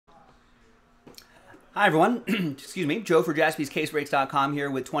Hi, everyone. Excuse me. Joe for JaspysCaseBreaks.com here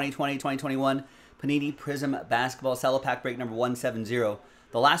with 2020-2021 Panini Prizm Basketball Cello Pack Break number 170.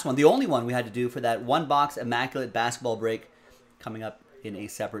 The last one, the only one we had to do for that one-box Immaculate Basketball break coming up in a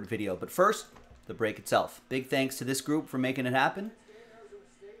separate video. But first, the break itself. Big thanks to this group for making it happen.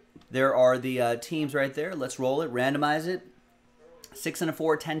 There are the teams right there. Let's roll it, randomize it. 6 and a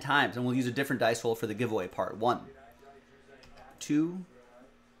 4, 10 times. And we'll use a different dice roll for the giveaway part. 1, 2,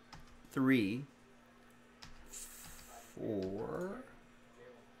 3, 4,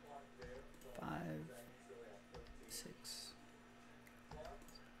 5, 6.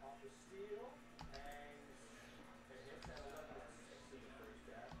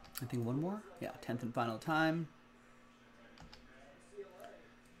 I think one more. Yeah, 10th and final time.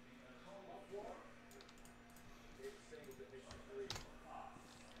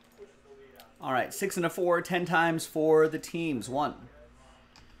 All right, 6 and a 4, 10 times for the teams. 1,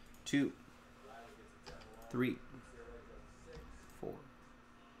 2, 3, 4.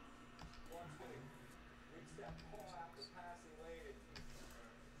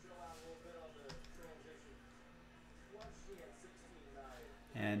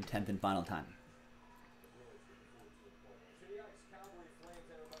 And 10th and final time.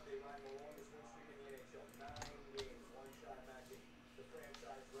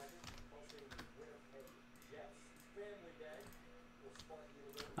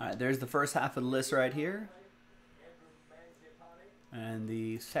 All right, there's the first half of the list right here. And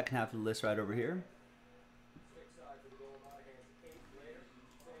the second half of the list right over here.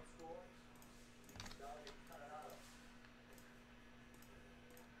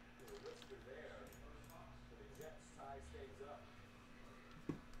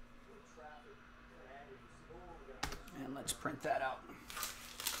 And let's print that out.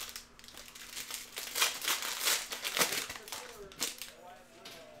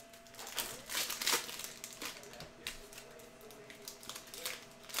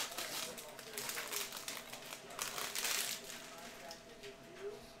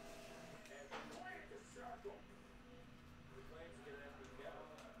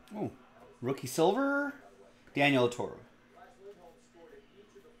 Oh, rookie silver, Daniel Toro.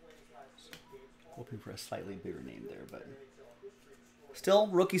 Hoping for a slightly bigger name there, but still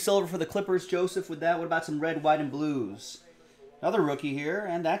rookie silver for the Clippers. Joseph with that. What about some red, white, and blues? Another rookie here,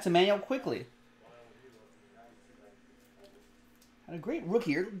 and that's Emmanuel Quickly. Had a great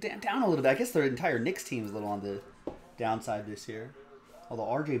rookie here. Down a little bit. I guess their entire Knicks team is a little on the downside this year. Although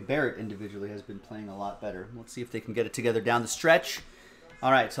R.J. Barrett individually has been playing a lot better. Let's see if they can get it together down the stretch.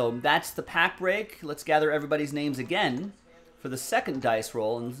 All right, so that's the pack break. Let's gather everybody's names again for the second dice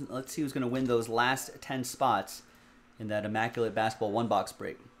roll, and let's see who's going to win those last 10 spots in that Immaculate Basketball one-box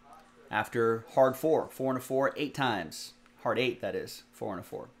break. After hard 4, 4 and a 4, 8 times. Hard 8, that is, 4 and a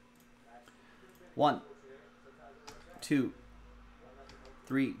 4. 1, 2,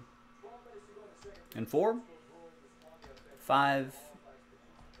 3, and 4. 5,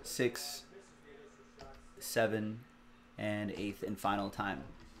 6, 7, and 8th and final time.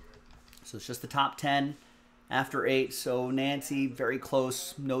 So it's just the top 10 after 8. So Nancy, very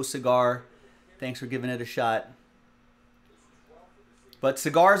close, no cigar. Thanks for giving it a shot. But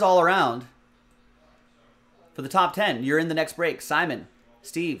cigars all around for the top 10. You're in the next break. Simon,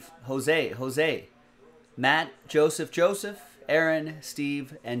 Steve, Jose, Matt, Joseph, Aaron,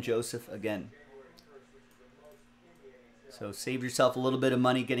 Steve, and Joseph again. So save yourself a little bit of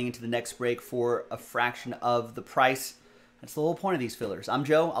money getting into the next break for a fraction of the price. That's the whole point of these fillers. I'm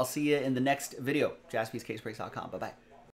Joe. I'll see you in the next video. JaspysCaseBreaks.com. Bye-bye.